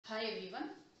Hi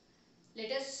everyone.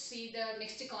 Let us see the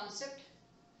next concept,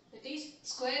 that is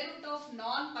square root of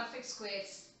non-perfect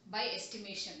squares by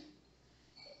estimation.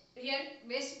 Here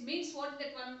means what,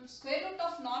 that one square root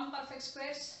of non-perfect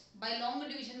squares by long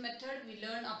division method we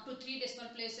learn up to 3 decimal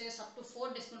places, up to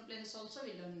 4 decimal places also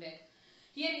we learn that.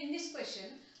 Here in this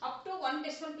question up to 1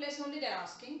 decimal place only they are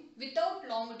asking, without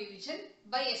long division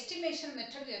by estimation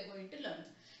method we are going to learn.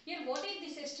 Here what is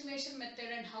this estimation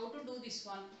method and how to do this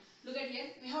one? Look at here,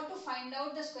 we have to find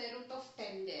out the square root of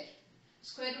 10 there.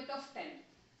 Square root of 10.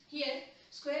 Here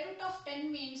square root of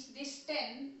 10 means this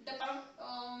 10, the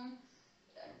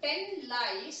 10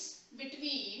 lies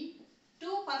between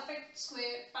two perfect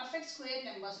square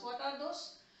numbers. What are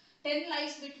those? 10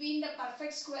 lies between the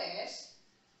perfect squares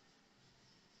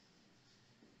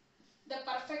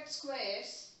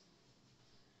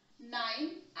 9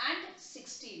 and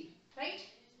 16, right?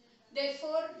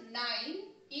 Therefore 9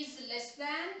 is less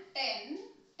than 10,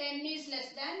 10 is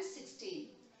less than 16,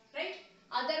 right?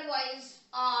 Otherwise,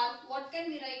 or what can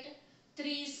we write?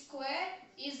 3 square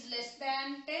is less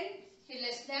than 10,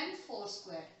 less than 4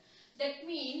 square. That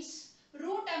means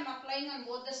root I am applying on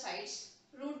both the sides.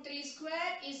 Root 3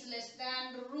 square is less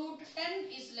than root 10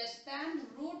 is less than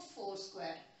root 4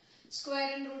 square.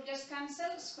 Square and root gets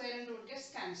cancelled, square and root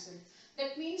gets cancelled.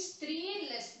 That means 3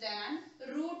 less than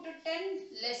root 10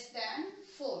 less than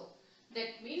 4.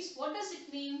 That means what does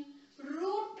it mean?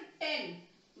 Root 10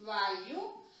 value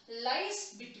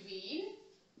lies between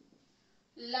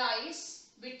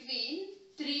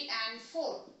 3 and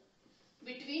 4.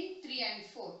 Between 3 and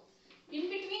 4. In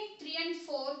between 3 and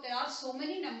 4 there are so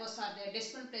many numbers are there.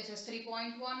 Decimal places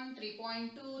 3.1,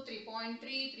 3.2,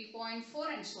 3.3,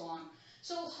 3.4 and so on.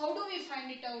 So how do we find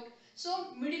it out?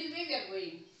 So middle way we are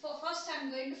going. For first I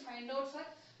am going to find out for,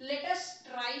 let us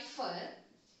try for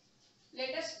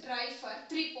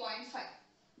 3.5.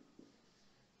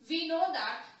 We know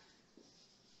that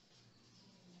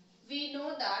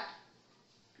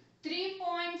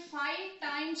 3.5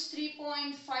 times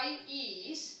 3.5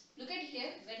 is, look at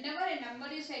here, whenever a number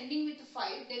is ending with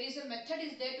 5, there is a method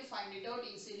is there to find it out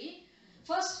easily.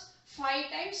 First 5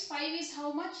 times 5 is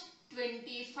how much?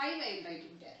 25 I will write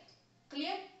it there.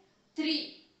 Clear?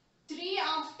 3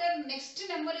 after next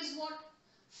number is what?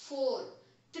 4.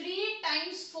 3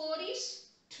 times 4 is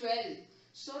 12.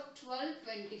 So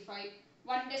 1225.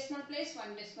 1 decimal place,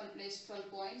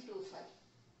 12.25.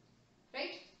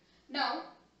 Right? Now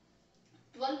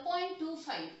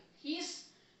 12.25 is,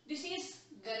 this is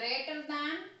greater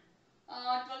than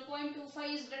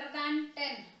 12.25 is greater than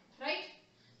 10. Right?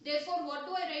 Therefore what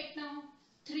do I write now?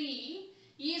 3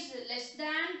 is less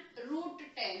than root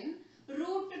 10.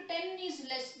 Root 10 is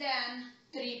less than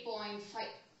 3.5.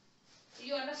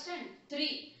 You understand?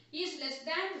 3 is less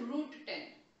than root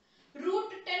 10.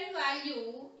 Root 10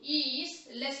 value is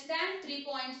less than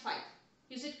 3.5.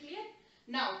 Is it clear?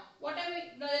 Now,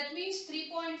 that means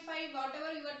 3.5,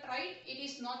 whatever you have tried, it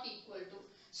is not equal to.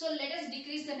 So, let us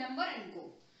decrease the number and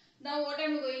go. Now, what I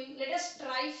am going? Let us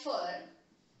try for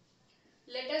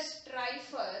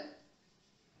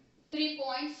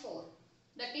 3.4.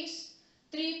 That is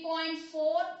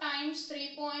 3.4 times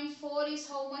 3.4 is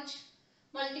how much?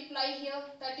 Multiply here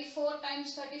 34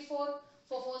 times 34.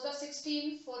 4 4s are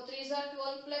 16. 4 3s are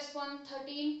 12 plus 1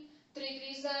 13. 3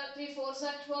 4s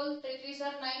are 12. 3 3s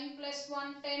are 9 plus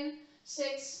 1 10.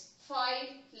 6 5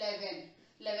 11.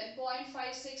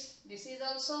 11.56. This is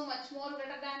also much more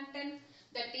greater than 10.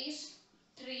 That is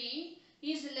 3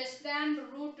 is less than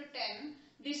root 10.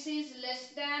 This is less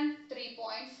than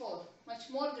 3.4. Much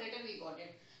more greater we got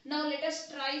it. Now let us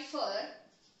try for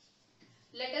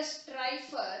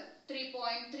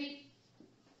 3.3.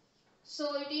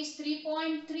 So it is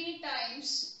 3.3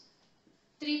 times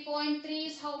 3.3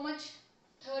 is how much?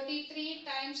 33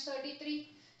 times 33.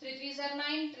 3 3s are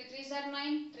 9, 3 3s are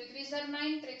 9, 3 3s are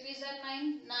 9, 3 3s are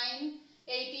 9, 9,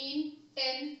 18,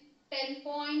 10,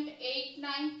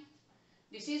 10.89.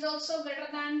 This is also greater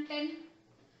than 10.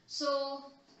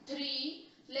 So 3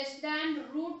 less than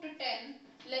root 10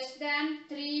 less than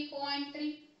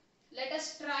 3.3. Let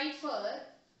us try for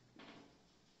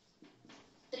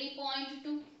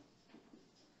 3.2.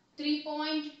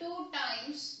 3.2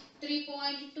 times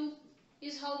 3.2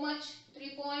 is how much?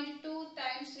 3.2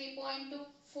 times 3.2.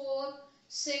 4,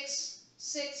 6,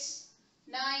 6,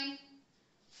 9,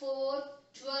 4,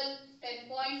 12,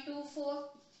 10.24.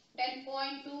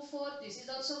 10.24. This is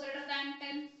also greater than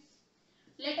 10.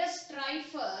 Let us try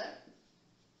for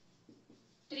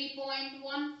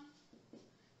 3.1.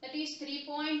 That is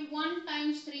 3.1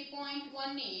 times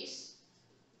 3.1 is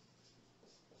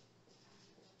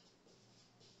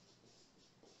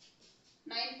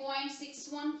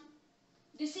 9.61.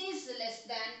 This is less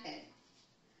than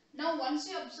Now once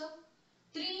you observe,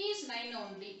 3 is 9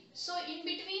 only. So in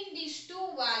between these two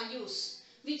values,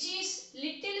 which is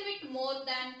little bit more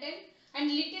than 10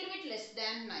 and little bit less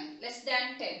than 9, less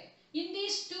than 10. In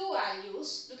these two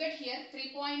values, look at here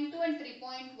 3.2 and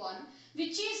 3.1,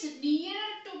 which is nearer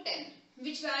to 10.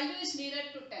 Which value is nearer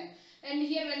to 10? And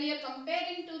here when you are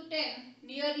comparing to 10,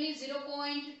 nearly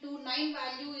 0.29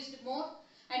 value is more,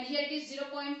 and here it is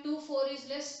 0.24 is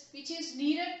less, which is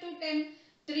nearer to 10.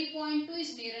 3.2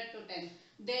 is nearer to 10.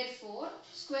 Therefore,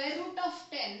 square root of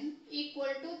 10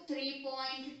 equal to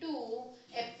 3.2,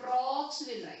 approx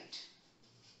will write.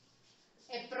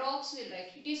 Approx will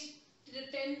write. It is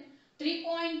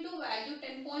 3.2 value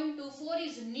 10.24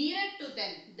 is nearer to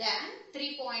 10 than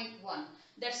 3.1.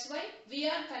 That's why we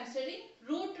are considering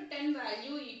root 10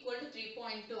 value equal to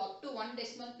 3.2 up to 1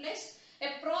 decimal place.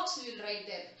 Approx we will write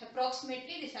there.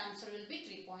 Approximately this answer will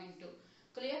be 3.2.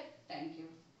 Clear? Thank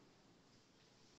you.